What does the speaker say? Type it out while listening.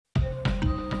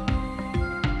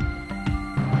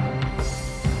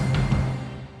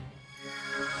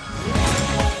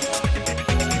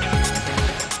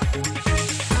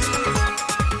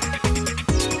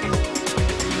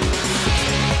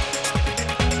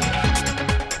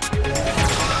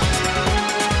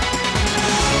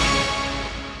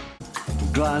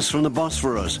glass from the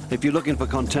Bosphorus. If you're looking for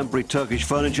contemporary Turkish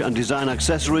furniture and design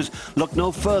accessories, look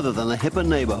no further than the hipper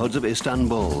neighborhoods of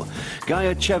Istanbul.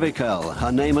 Gaye Çevikel,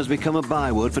 her name has become a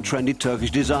byword for trendy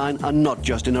Turkish design, and not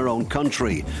just in her own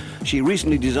country. She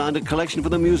recently designed a collection for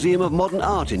the Museum of Modern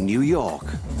Art in New York.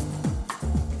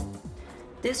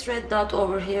 This red dot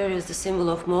over here is the symbol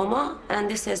of MoMA, and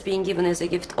this has been given as a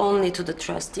gift only to the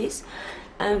trustees.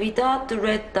 And without the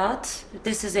red dot,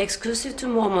 this is exclusive to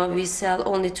MoMA. We sell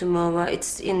only to MoMA.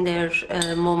 It's in their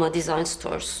MoMA design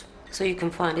stores, so you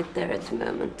can find it there at the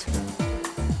moment.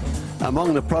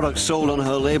 Among the products sold on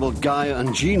her label Gaia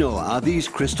and Gino are these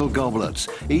crystal goblets.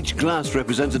 Each glass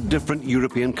represents a different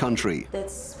European country.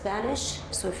 That's Spanish,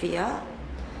 Sofia,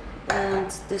 and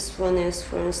this one is,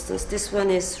 for instance, this one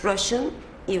is Russian,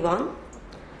 Ivan.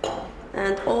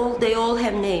 And they all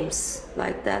have names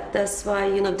like that. That's why,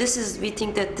 you know, we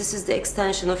think that this is the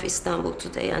extension of Istanbul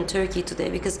today and Turkey today,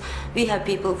 because we have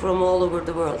people from all over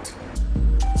the world.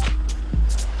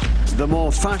 The more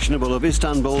fashionable of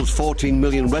Istanbul's 14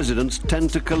 million residents tend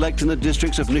to collect in the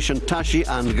districts of Nişantaşı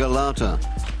and Galata.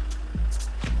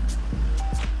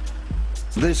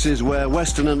 This is where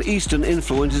Western and Eastern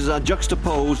influences are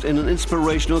juxtaposed in an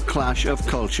inspirational clash of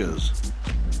cultures.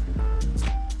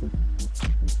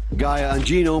 Gaia and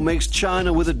Gino makes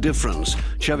china with a difference.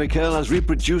 Çevikel has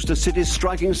reproduced the city's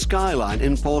striking skyline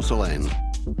in porcelain.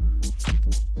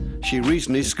 She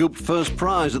recently scooped first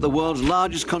prize at the world's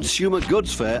largest consumer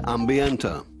goods fair,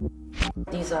 Ambienta.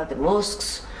 These are the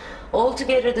mosques,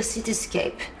 altogether the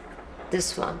cityscape,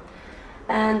 this one.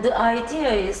 And the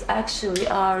idea is actually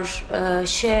our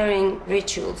sharing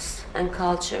rituals and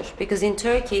culture, because in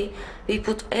Turkey we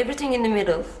put everything in the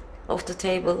middle of the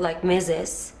table like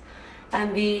mezes,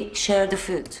 and we share the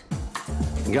food.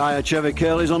 Gaye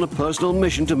Çevikel is on a personal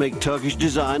mission to make Turkish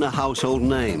design a household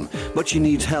name, but she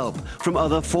needs help from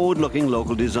other forward-looking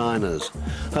local designers.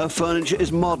 Her furniture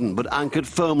is modern but anchored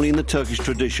firmly in the Turkish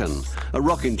tradition. A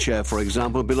rocking chair, for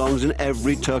example, belongs in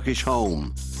every Turkish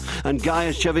home. And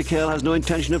Gaye Çevikel has no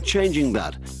intention of changing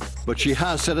that, but she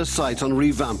has set her sights on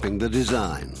revamping the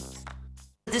design.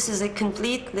 This is a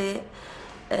completely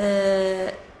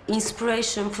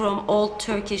inspiration from old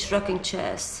Turkish rocking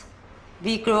chairs.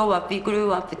 We grew up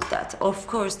with that. Of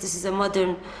course, this is a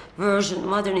modern version,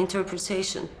 modern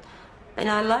interpretation. And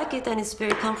I like it, and it's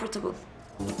very comfortable.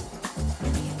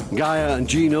 Gaia and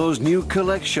Gino's new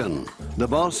collection. The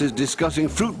boss is discussing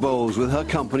fruit bowls with her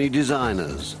company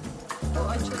designers.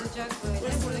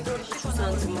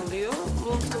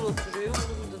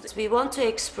 We want to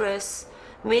express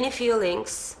many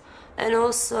feelings and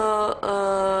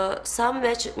also some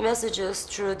messages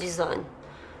through design.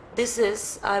 This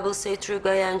is, I will say, through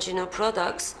Gaia and Gino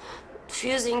products,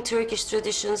 fusing Turkish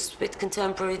traditions with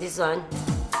contemporary design.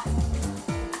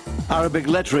 Arabic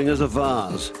lettering as a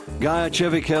vase. Gaye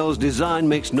Çevikel's design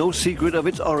makes no secret of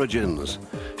its origins.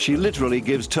 She literally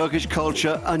gives Turkish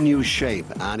culture a new shape,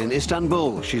 and in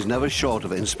Istanbul, she's never short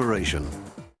of inspiration.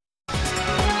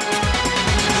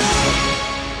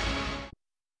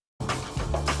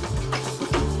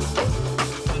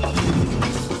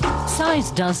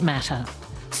 Size does matter.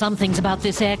 Some things about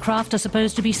this aircraft are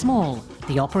supposed to be small.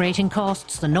 The operating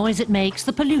costs, the noise it makes,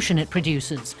 the pollution it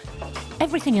produces.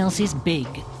 Everything else is big,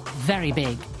 very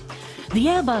big. The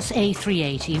Airbus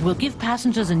A380 will give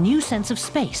passengers a new sense of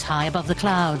space high above the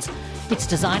clouds. Its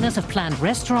designers have planned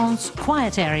restaurants,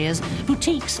 quiet areas,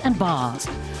 boutiques and bars.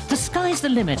 The sky's the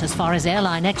limit as far as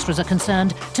airline extras are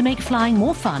concerned to make flying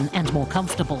more fun and more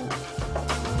comfortable.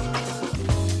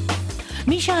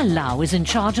 Michael Lau is in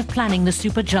charge of planning the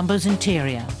Super Jumbo's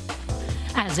interior.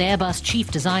 As Airbus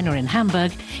chief designer in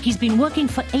Hamburg, he's been working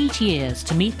for 8 years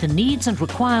to meet the needs and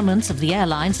requirements of the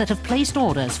airlines that have placed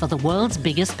orders for the world's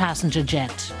biggest passenger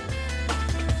jet.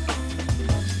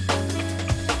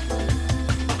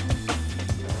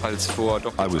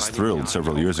 I was thrilled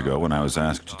several years ago when I was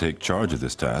asked to take charge of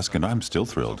this task, and I'm still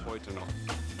thrilled.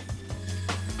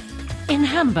 In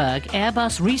Hamburg,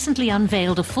 Airbus recently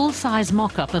unveiled a full-size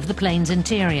mock-up of the plane's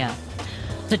interior.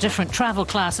 The different travel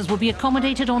classes will be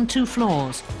accommodated on 2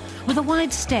 floors, with a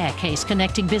wide staircase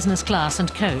connecting business class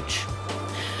and coach.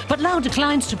 But Lau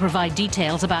declines to provide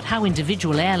details about how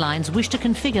individual airlines wish to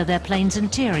configure their planes'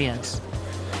 interiors.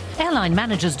 Airline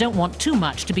managers don't want too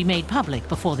much to be made public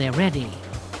before they're ready.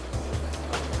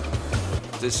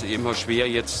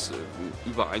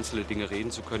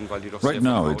 Right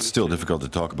now, it's still difficult to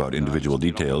talk about individual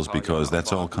details because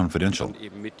that's all confidential.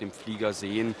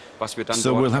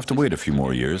 So we'll have to wait a few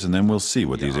more years, and then we'll see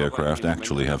what these aircraft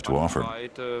actually have to offer.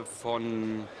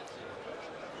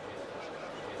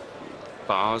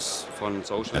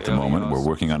 At the moment, we're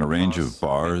working on a range of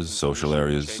bars, social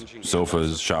areas,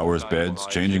 sofas, showers, beds,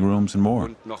 changing rooms, and more.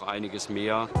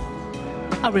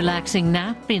 A relaxing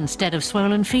nap instead of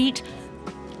swollen feet?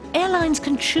 Airlines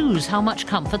can choose how much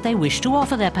comfort they wish to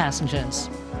offer their passengers.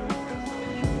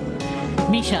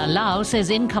 Misha Lau says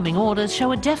incoming orders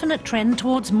show a definite trend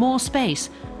towards more space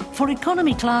for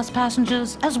economy class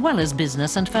passengers as well as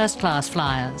business and first class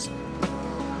flyers.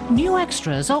 New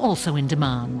extras are also in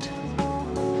demand.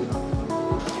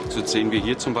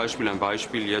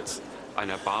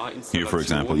 Here, for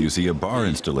example, you see a bar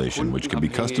installation which can be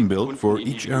custom built for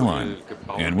each airline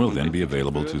and will then be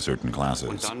available to certain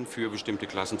classes.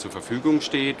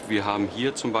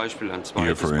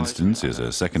 Here, for instance, is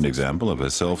a second example of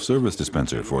a self-service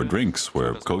dispenser for drinks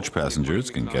where coach passengers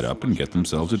can get up and get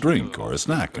themselves a drink or a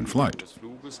snack in flight.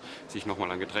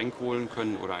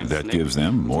 That gives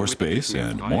them more space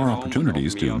and more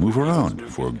opportunities to move around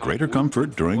for greater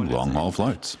comfort during long-haul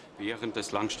flights.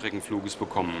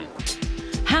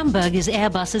 Hamburg is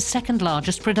Airbus's second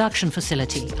largest production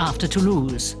facility after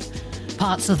Toulouse.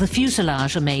 Parts of the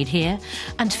fuselage are made here,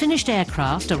 and finished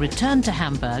aircraft are returned to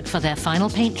Hamburg for their final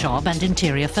paint job and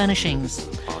interior furnishings.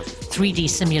 3D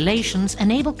simulations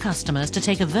enable customers to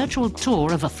take a virtual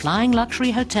tour of a flying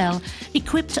luxury hotel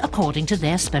equipped according to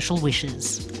their special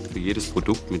wishes.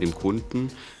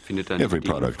 Every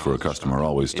product for a customer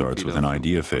always starts with an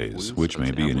idea phase, which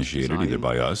may be initiated either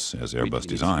by us, as Airbus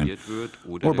Design,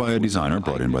 or by a designer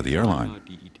brought in by the airline.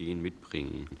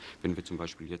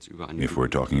 If we're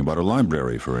talking about a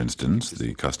library, for instance,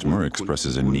 the customer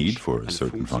expresses a need for a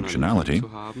certain functionality,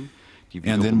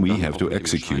 and then we have to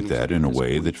execute that in a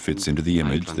way that fits into the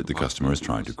image that the customer is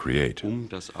trying to create.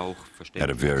 At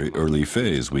a very early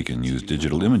phase, we can use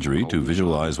digital imagery to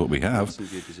visualize what we have,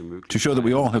 to show that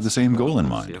we all have the same goal in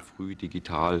mind.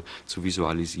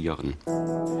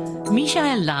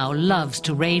 Michael Lau loves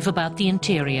to rave about the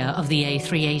interior of the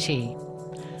A380.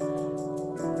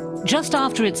 Just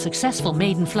after its successful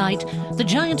maiden flight, the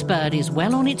giant bird is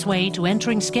well on its way to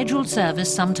entering scheduled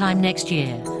service sometime next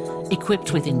year,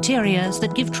 equipped with interiors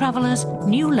that give travelers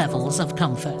new levels of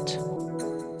comfort.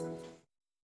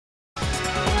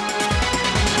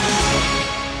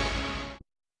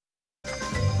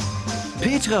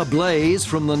 Petra Blaze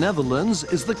from the Netherlands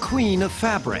is the queen of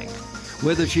fabric.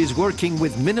 Whether she's working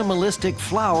with minimalistic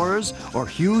flowers or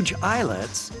huge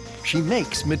eyelets, she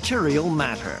makes material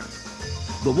matter.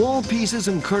 The wall pieces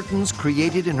and curtains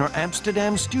created in her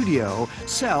Amsterdam studio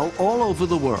sell all over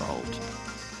the world.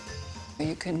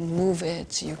 You can move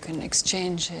it, you can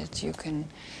exchange it, you can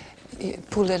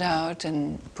pull it out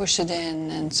and push it in,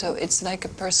 and so it's like a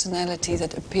personality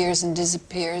that appears and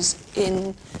disappears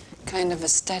in kind of a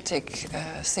static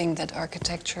thing that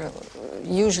architecture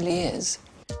usually is.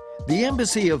 The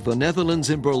Embassy of the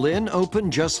Netherlands in Berlin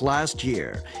opened just last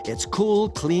year. Its cool,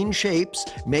 clean shapes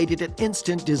made it an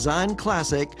instant design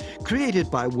classic created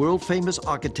by world-famous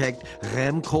architect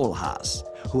Rem Koolhaas,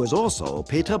 who is also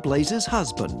Petra Blaze's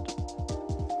husband.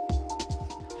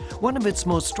 One of its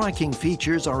most striking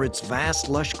features are its vast,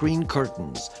 lush green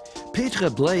curtains. Petra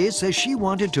Blaze says she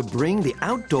wanted to bring the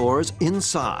outdoors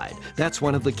inside. That's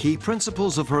one of the key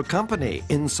principles of her company,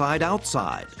 Inside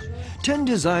Outside. 10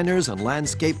 designers and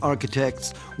landscape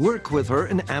architects work with her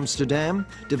in Amsterdam,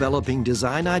 developing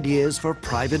design ideas for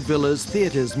private villas,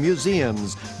 theaters,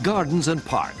 museums, gardens, and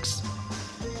parks.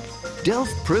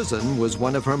 Delft Prison was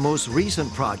one of her most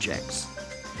recent projects.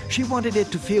 She wanted it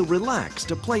to feel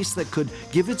relaxed, a place that could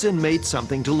give its inmates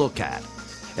something to look at.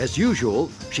 As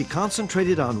usual, she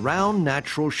concentrated on round,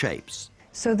 natural shapes.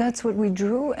 So that's what we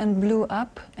drew and blew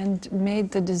up and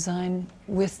made the design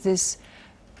with this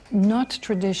not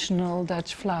traditional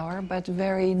Dutch flower, but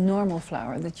very normal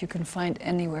flower that you can find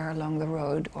anywhere along the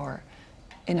road or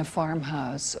in a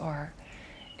farmhouse or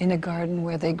in a garden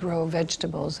where they grow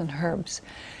vegetables and herbs.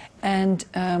 And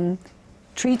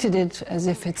treated it as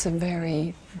if it's a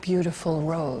very beautiful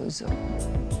rose.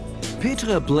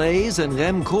 Petra Blaze and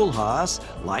Rem Koolhaas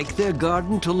like their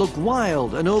garden to look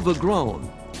wild and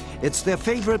overgrown. It's their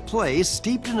favorite place,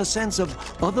 steeped in a sense of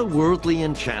otherworldly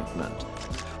enchantment.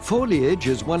 Foliage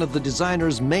is one of the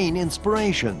designer's main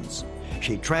inspirations.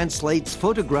 She translates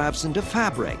photographs into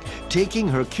fabric, taking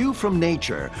her cue from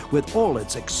nature with all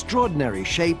its extraordinary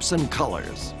shapes and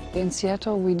colors. In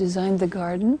Seattle, we designed the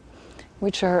garden,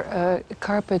 which are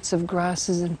carpets of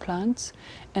grasses and plants,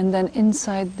 and then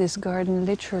inside this garden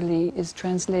literally is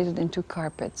translated into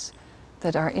carpets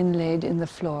that are inlaid in the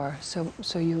floor. So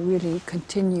you really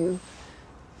continue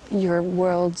your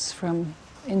worlds from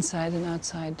inside and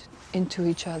outside into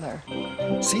each other.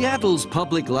 Seattle's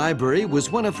public library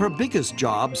was one of her biggest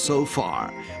jobs so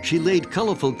far. She laid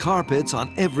colorful carpets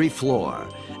on every floor.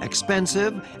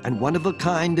 Expensive and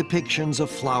one-of-a-kind depictions of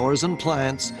flowers and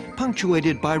plants,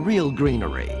 punctuated by real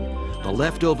greenery. The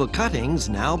leftover cuttings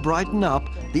now brighten up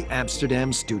the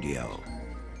Amsterdam studio.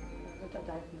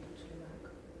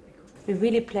 We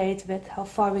really played with how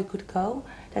far we could go,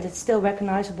 that it's still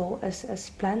recognizable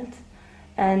as plant,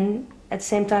 and at the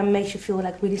same time makes you feel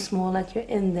like really small, like you're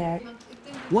in there.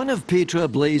 One of Petra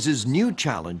Blaise's new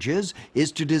challenges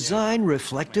is to design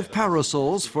reflective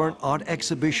parasols for an art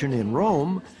exhibition in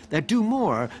Rome that do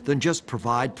more than just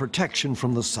provide protection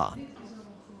from the sun.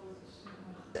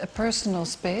 A personal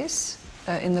space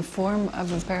in the form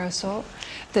of a parasol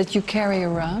that you carry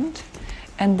around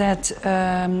and that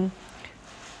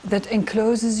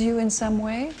encloses you in some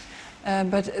way,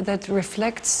 but that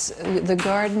reflects the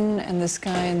garden and the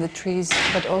sky and the trees,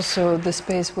 but also the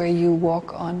space where you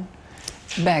walk on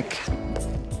back.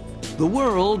 The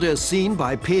world, as seen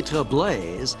by Petra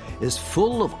Blaise, is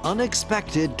full of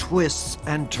unexpected twists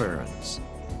and turns.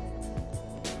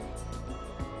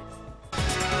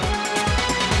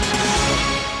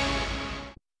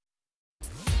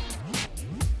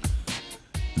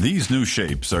 These new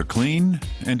shapes are clean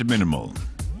and minimal.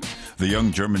 The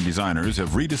young German designers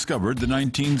have rediscovered the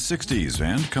 1960s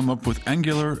and come up with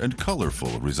angular and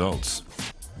colorful results.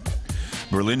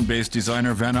 Berlin-based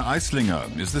designer Werner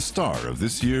Eislinger is the star of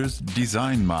this year's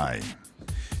Design Mai.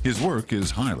 His work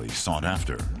is highly sought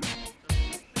after.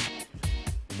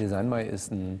 Design Mai is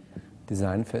an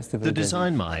design festival. The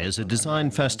Design Mai is a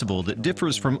design festival that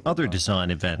differs from other design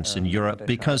events in Europe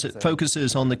because it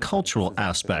focuses on the cultural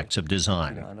aspects of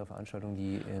design.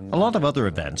 A lot of other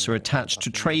events are attached to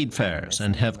trade fairs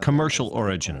and have commercial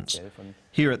origins.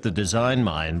 Here at the Design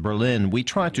Mai in Berlin, we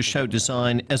try to show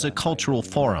design as a cultural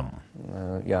forum.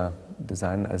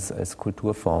 Design als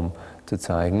Kulturform zu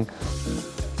zeigen.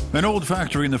 An old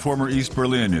factory in the former East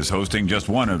Berlin is hosting just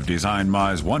one of Design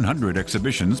Mai's 100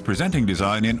 exhibitions presenting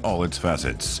design in all its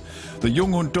facets. The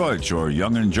Jung und Deutsch, or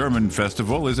Young and German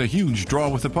Festival, is a huge draw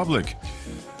with the public.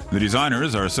 The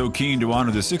designers are so keen to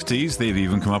honor the 60s, they've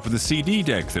even come up with a CD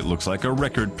deck that looks like a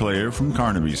record player from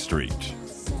Carnaby Street.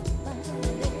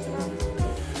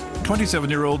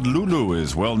 27-year-old Lulu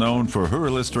is well known for her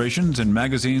illustrations in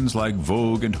magazines like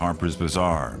Vogue and Harper's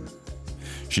Bazaar.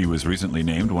 She was recently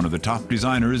named one of the top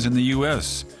designers in the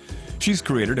U.S. She's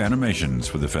created animations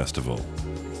for the festival.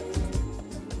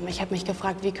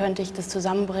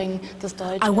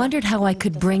 I wondered how I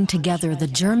could bring together the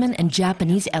German and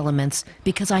Japanese elements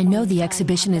because I know the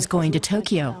exhibition is going to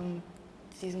Tokyo.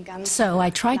 So I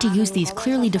tried to use these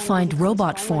clearly defined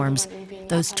robot forms,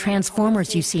 those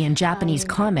transformers you see in Japanese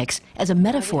comics, as a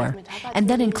metaphor, and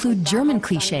then include German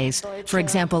cliches, for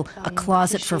example, a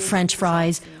closet for French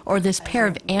fries, or this pair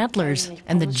of antlers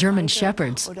and the German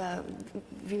shepherds.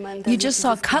 You just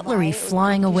saw cutlery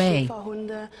flying away.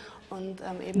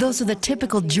 Those are the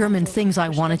typical German things I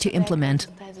wanted to implement.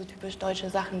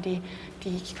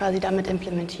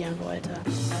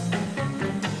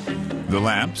 The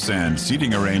lamps and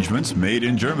seating arrangements made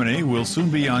in Germany will soon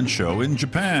be on show in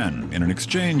Japan in an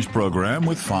exchange program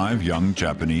with 5 young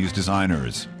Japanese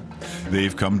designers.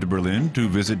 They've come to Berlin to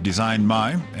visit Design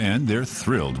Mai, and they're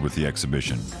thrilled with the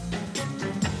exhibition.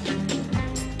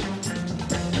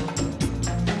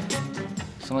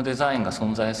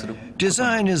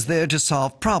 Design is there to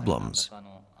solve problems.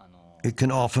 It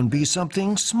can often be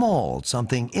something small,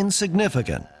 something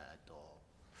insignificant.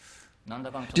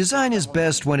 Design is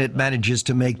best when it manages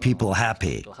to make people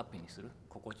happy.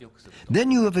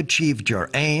 Then you have achieved your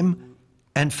aim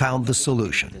and found the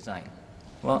solution.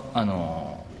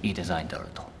 Werner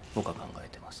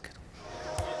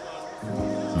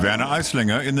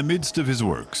Eislinger in the midst of his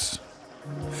works.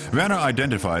 Werner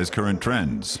identifies current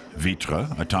trends. Vitre,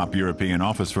 a top European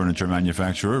office furniture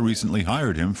manufacturer, recently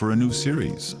hired him for a new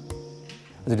series.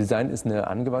 Design is eine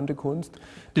angewandte Kunst.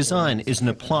 Design is an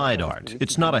applied art.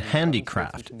 It's not a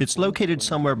handicraft. It's located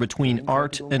somewhere between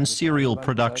art and serial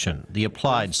production, the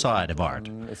applied side of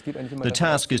art. The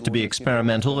task is to be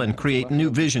experimental and create new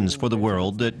visions for the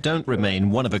world that don't remain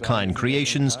one-of-a-kind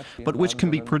creations, but which can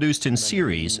be produced in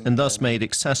series and thus made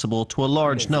accessible to a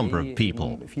large number of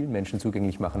people.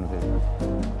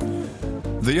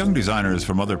 The young designers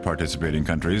from other participating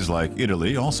countries like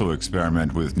Italy also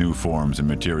experiment with new forms and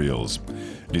materials.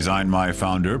 Design Mai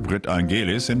founder Britt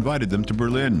Angelis invited them to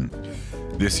Berlin.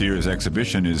 This year's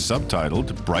exhibition is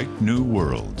subtitled Bright New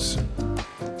Worlds.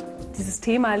 The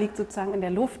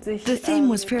theme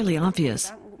was fairly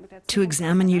obvious: to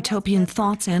examine utopian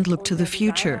thoughts and look to the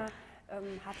future.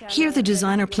 Here the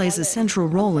designer plays a central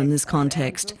role in this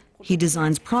context. He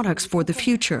designs products for the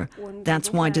future.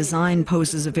 That's why design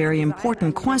poses a very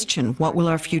important question. What will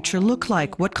our future look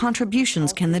like? What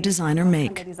contributions can the designer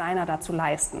make?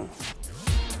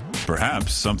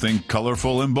 Perhaps something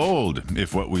colorful and bold,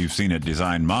 if what we've seen at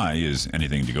Design Mai is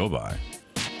anything to go by.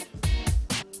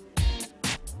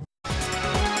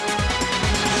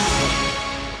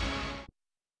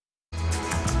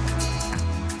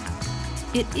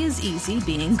 It is easy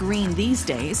being green these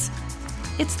days.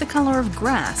 It's the color of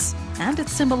grass, and it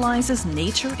symbolizes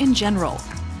nature in general.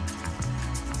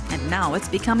 And now it's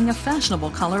becoming a fashionable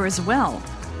color as well.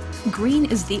 Green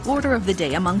is the order of the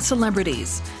day among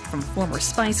celebrities, from former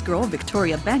Spice Girl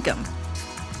Victoria Beckham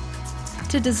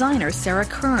to designer Sarah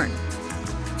Kern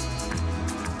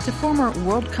to former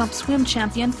World Cup swim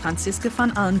champion Franziska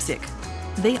van Almsick.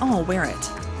 They all wear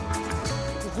it.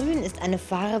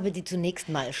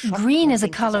 Green is a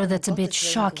color that's a bit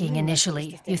shocking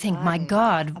initially. You think, my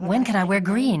God, when can I wear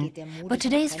green? But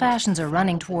today's fashions are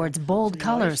running towards bold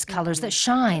colors, colors that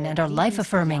shine and are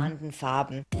life-affirming.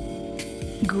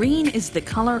 Green is the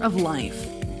color of life.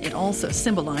 It also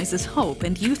symbolizes hope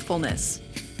and youthfulness.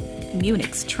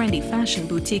 Munich's trendy fashion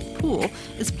boutique Pool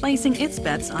is placing its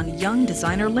bets on young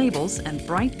designer labels and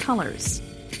bright colors.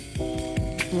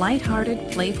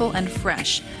 Light-hearted, playful, and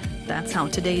fresh. That's how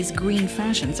today's green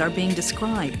fashions are being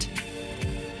described.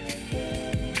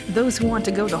 Those who want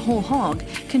to go the whole hog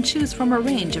can choose from a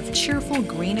range of cheerful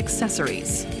green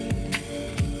accessories.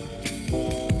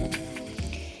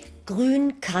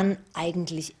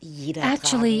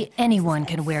 Actually, anyone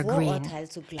can wear green.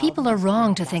 People are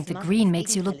wrong to think that green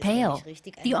makes you look pale.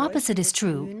 The opposite is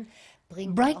true.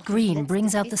 Bright green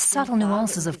brings out the subtle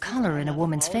nuances of color in a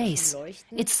woman's face.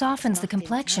 It softens the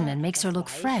complexion and makes her look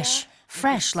fresh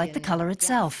like the color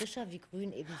itself.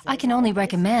 I can only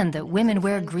recommend that women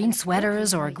wear green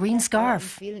sweaters or a green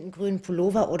scarf.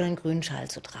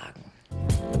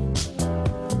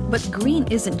 But green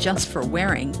isn't just for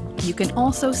wearing. You can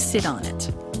also sit on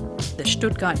it. The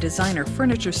Stuttgart designer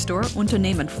furniture store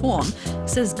Unternehmen Form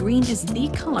says green is the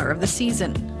color of the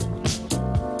season.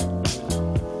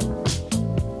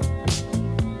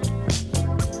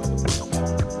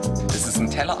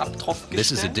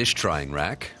 This is a dish drying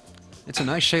rack. It's a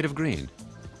nice shade of green.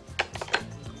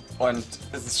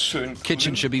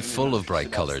 Kitchen should be full of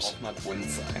bright colors.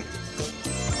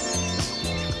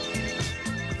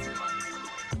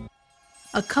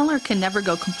 A color can never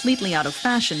go completely out of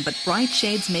fashion, but bright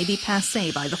shades may be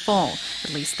passé by the fall.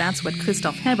 At least that's what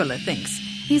Christoph Heberle thinks.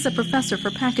 He's a professor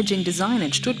for packaging design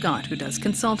in Stuttgart who does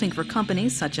consulting for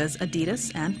companies such as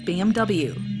Adidas and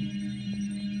BMW.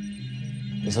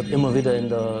 In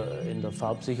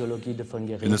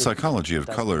the psychology of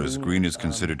colors, green is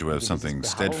considered to have something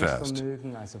steadfast.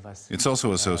 It's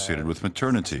also associated with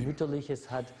maternity.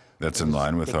 That's in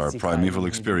line with our primeval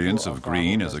experience of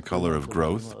green as a color of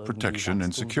growth, protection,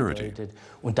 and security.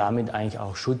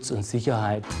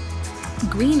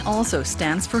 Green also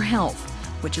stands for health,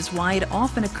 which is why it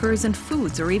often occurs in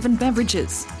foods or even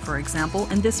beverages. For example,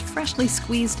 in this freshly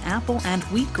squeezed apple and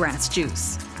wheatgrass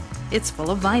juice. It's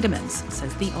full of vitamins,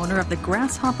 says the owner of the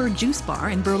Grasshopper Juice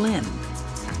Bar in Berlin.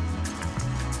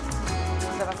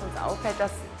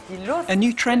 A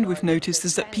new trend we've noticed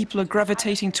is that people are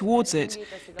gravitating towards it.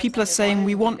 People are saying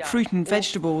we want fruit and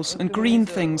vegetables and green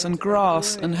things and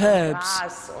grass and herbs.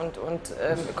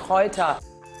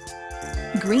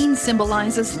 Green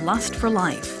symbolizes lust for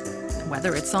life,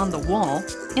 whether it's on the wall,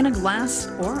 in a glass,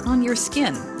 or on your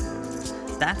skin.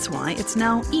 That's why it's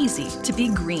now easy to be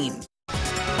green.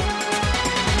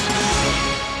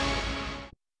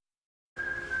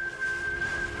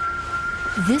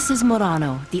 This is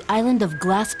Murano, the island of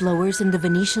glass blowers in the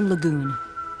Venetian lagoon.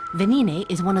 Venine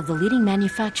is one of the leading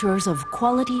manufacturers of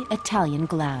quality Italian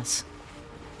glass.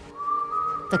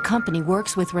 The company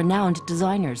works with renowned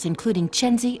designers, including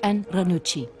Cenzi and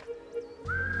Ranucci.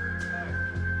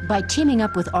 By teaming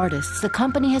up with artists, the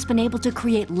company has been able to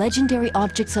create legendary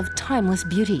objects of timeless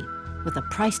beauty, with a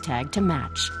price tag to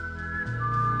match.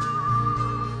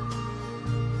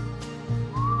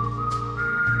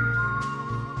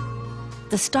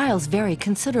 The styles vary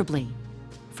considerably,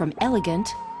 from elegant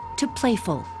to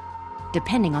playful,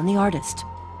 depending on the artist.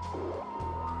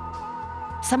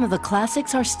 Some of the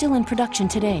classics are still in production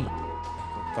today.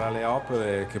 Among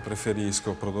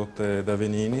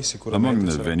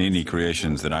the Venini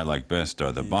creations that I like best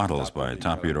are the bottles by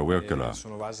Tapiro Wirkkala.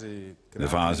 The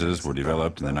vases were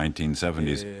developed in the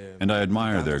 1970s, and I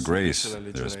admire their grace,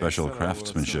 their special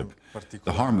craftsmanship,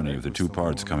 the harmony of the two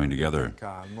parts coming together.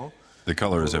 The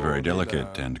colors are very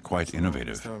delicate and quite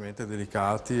innovative.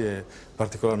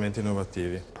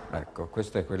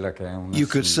 You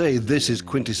could say this is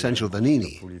quintessential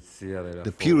Vanini.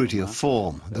 The purity of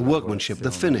form, the workmanship,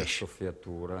 the finish.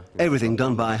 Everything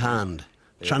done by hand.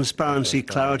 Transparency,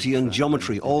 clarity and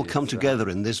geometry all come together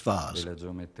in this vase.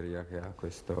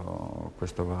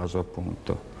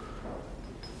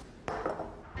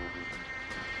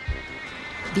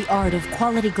 The art of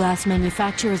quality glass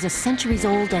manufacture is a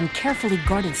centuries-old and carefully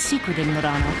guarded secret in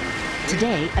Murano.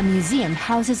 Today, a museum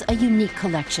houses a unique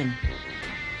collection.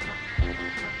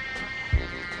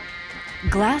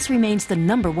 Glass remains the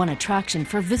 #1 attraction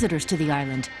for visitors to the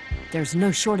island. There's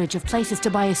no shortage of places to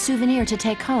buy a souvenir to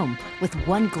take home, with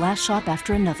one glass shop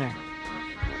after another.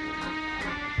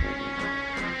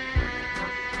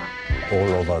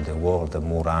 All over the world,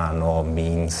 Murano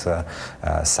means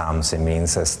something,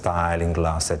 means style in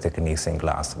glass, techniques in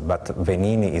glass. But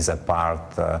Venini is a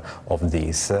part of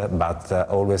this, but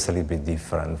always a little bit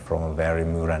different from a very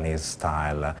Muranese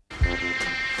style.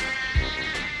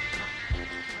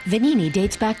 Venini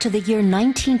dates back to the year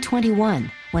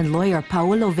 1921, when lawyer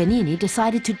Paolo Venini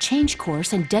decided to change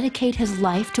course and dedicate his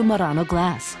life to Murano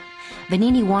glass.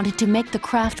 Venini wanted to make the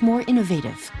craft more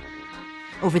innovative.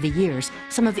 Over the years,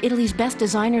 some of Italy's best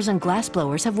designers and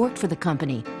glassblowers have worked for the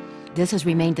company. This has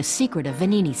remained the secret of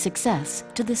Venini's success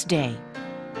to this day.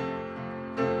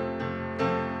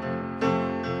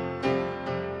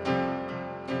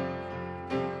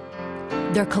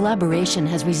 Their collaboration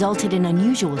has resulted in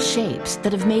unusual shapes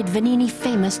that have made Venini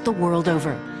famous the world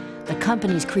over. The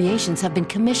company's creations have been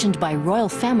commissioned by royal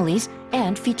families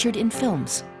and featured in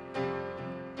films.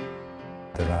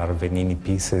 There are Venini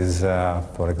pieces,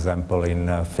 for example, in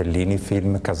Fellini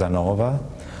film Casanova,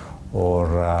 or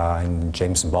in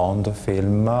James Bond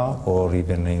film, or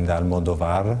even in the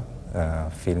Almodovar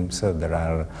films. There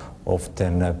are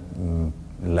often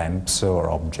lamps or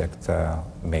objects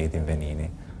made in Venini.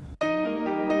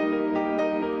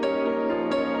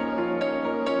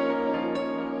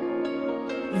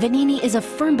 Venini is a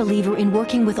firm believer in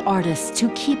working with artists to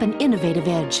keep an innovative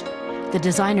edge. The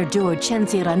designer duo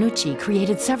Cenzi Ranucci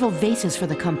created several vases for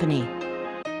the company.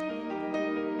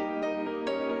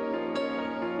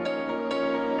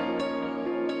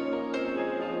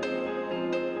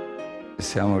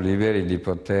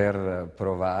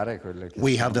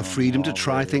 We have the freedom to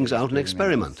try things out and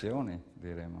experiment.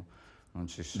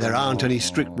 There aren't any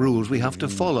strict rules we have to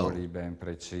follow.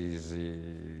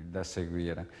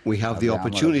 We have the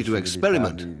opportunity to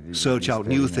experiment, search out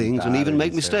new things and even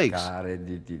make mistakes,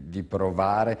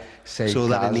 so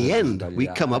that in the end we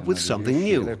come up with something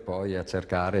new.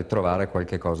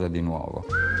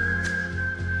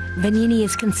 Venini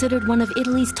is considered one of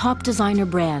Italy's top designer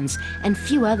brands, and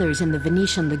few others in the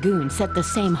Venetian lagoon set the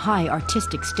same high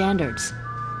artistic standards.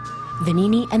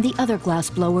 Venini and the other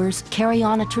glassblowers carry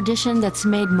on a tradition that's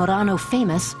made Murano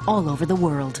famous all over the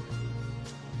world.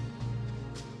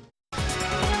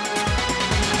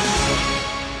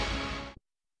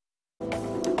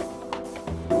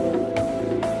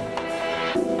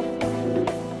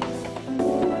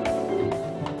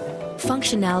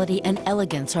 Functionality and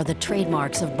elegance are the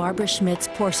trademarks of Barbara Schmidt's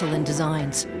porcelain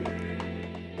designs.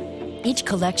 Each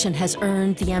collection has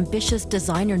earned the ambitious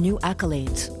designer new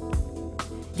accolades.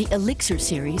 The Elixir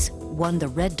series won the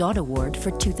Red Dot Award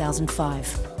for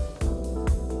 2005.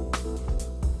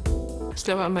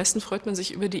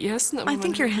 I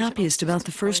think you're happiest about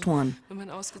the first one,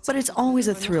 but it's always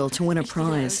a thrill to win a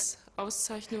prize.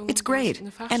 It's great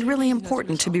and really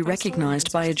important to be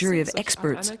recognized by a jury of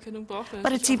experts,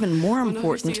 but it's even more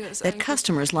important that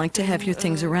customers like to have your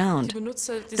things around,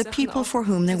 the people for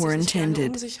whom they were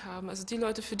intended.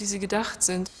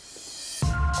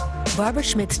 Barbara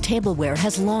Schmidt's tableware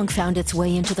has long found its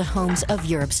way into the homes of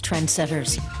Europe's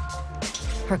trendsetters.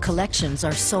 Her collections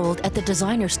are sold at the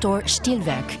designer store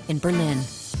Stilwerk in Berlin.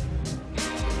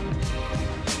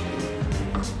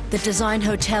 The design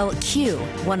hotel Q,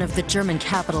 one of the German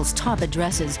capital's top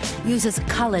addresses, uses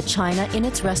Kala china in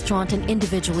its restaurant and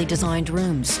individually designed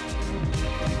rooms.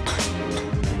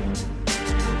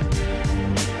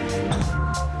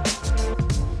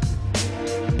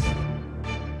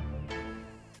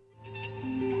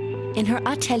 In her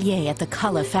atelier at the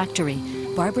Kala factory,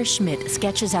 Barbara Schmidt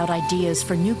sketches out ideas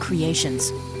for new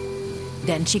creations.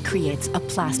 Then she creates a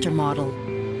plaster model.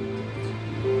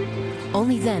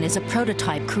 Only then is a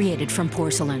prototype created from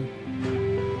porcelain.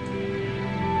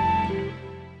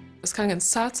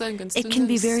 It can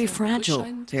be very fragile,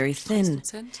 very thin.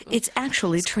 It's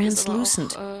actually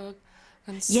translucent.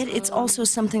 Yet it's also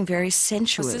something very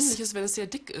sensuous,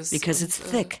 because it's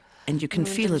thick, and you can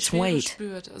feel its weight.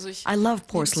 I love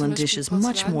porcelain dishes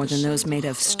much more than those made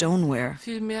of stoneware.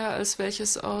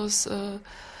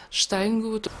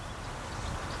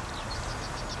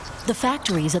 The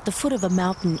factory is at the foot of a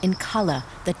mountain in Kalle,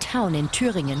 the town in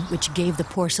Thüringen which gave the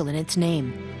porcelain its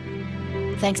name.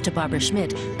 Thanks to Barbara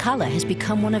Schmidt, Kalle has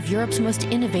become one of Europe's most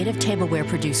innovative tableware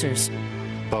producers.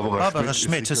 Barbara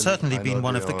Schmidt has certainly been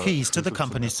one of the keys to the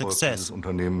company's success. The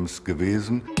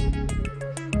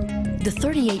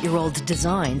 38-year-old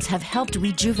designs have helped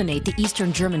rejuvenate the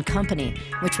Eastern German company,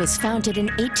 which was founded in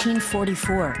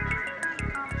 1844.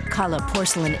 Kalle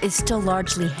porcelain is still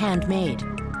largely handmade.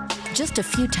 Just a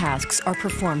few tasks are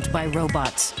performed by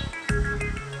robots.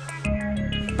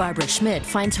 Barbara Schmidt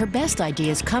finds her best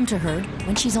ideas come to her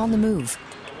when she's on the move.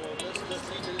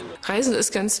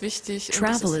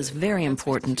 Travel is very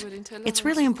important. It's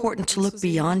really important to look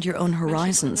beyond your own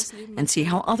horizons and see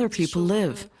how other people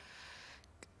live.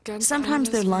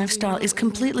 Sometimes their lifestyle is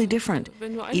completely different,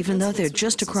 even though they're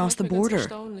just across the border.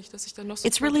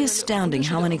 It's really astounding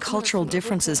how many cultural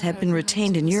differences have been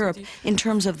retained in Europe in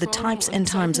terms of the types and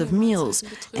times of meals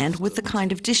and with the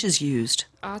kind of dishes used.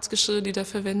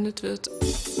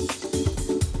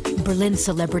 Berlin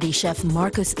celebrity chef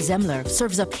Markus Semmler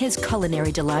serves up his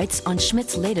culinary delights on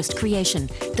Schmidt's latest creation,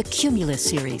 the Cumulus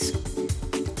series.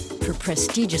 For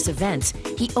prestigious events,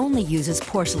 he only uses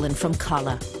porcelain from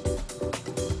Kalle.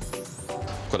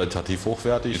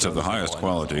 It's of the highest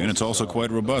quality, and it's also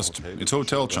quite robust. It's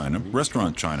hotel china,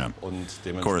 restaurant china.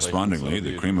 Correspondingly,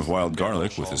 the cream of wild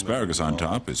garlic with asparagus on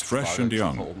top is fresh and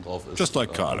young, just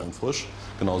like Kalle.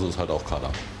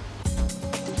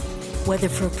 Whether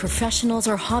for professionals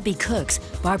or hobby cooks,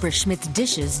 Barbara Schmidt's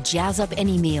dishes jazz up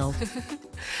any meal.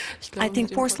 I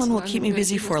think porcelain will keep me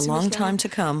busy for a long time to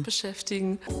come.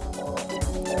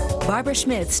 Barbara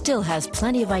Schmidt still has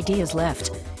plenty of ideas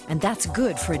left, and that's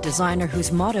good for a designer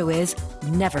whose motto is,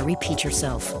 never repeat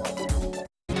yourself.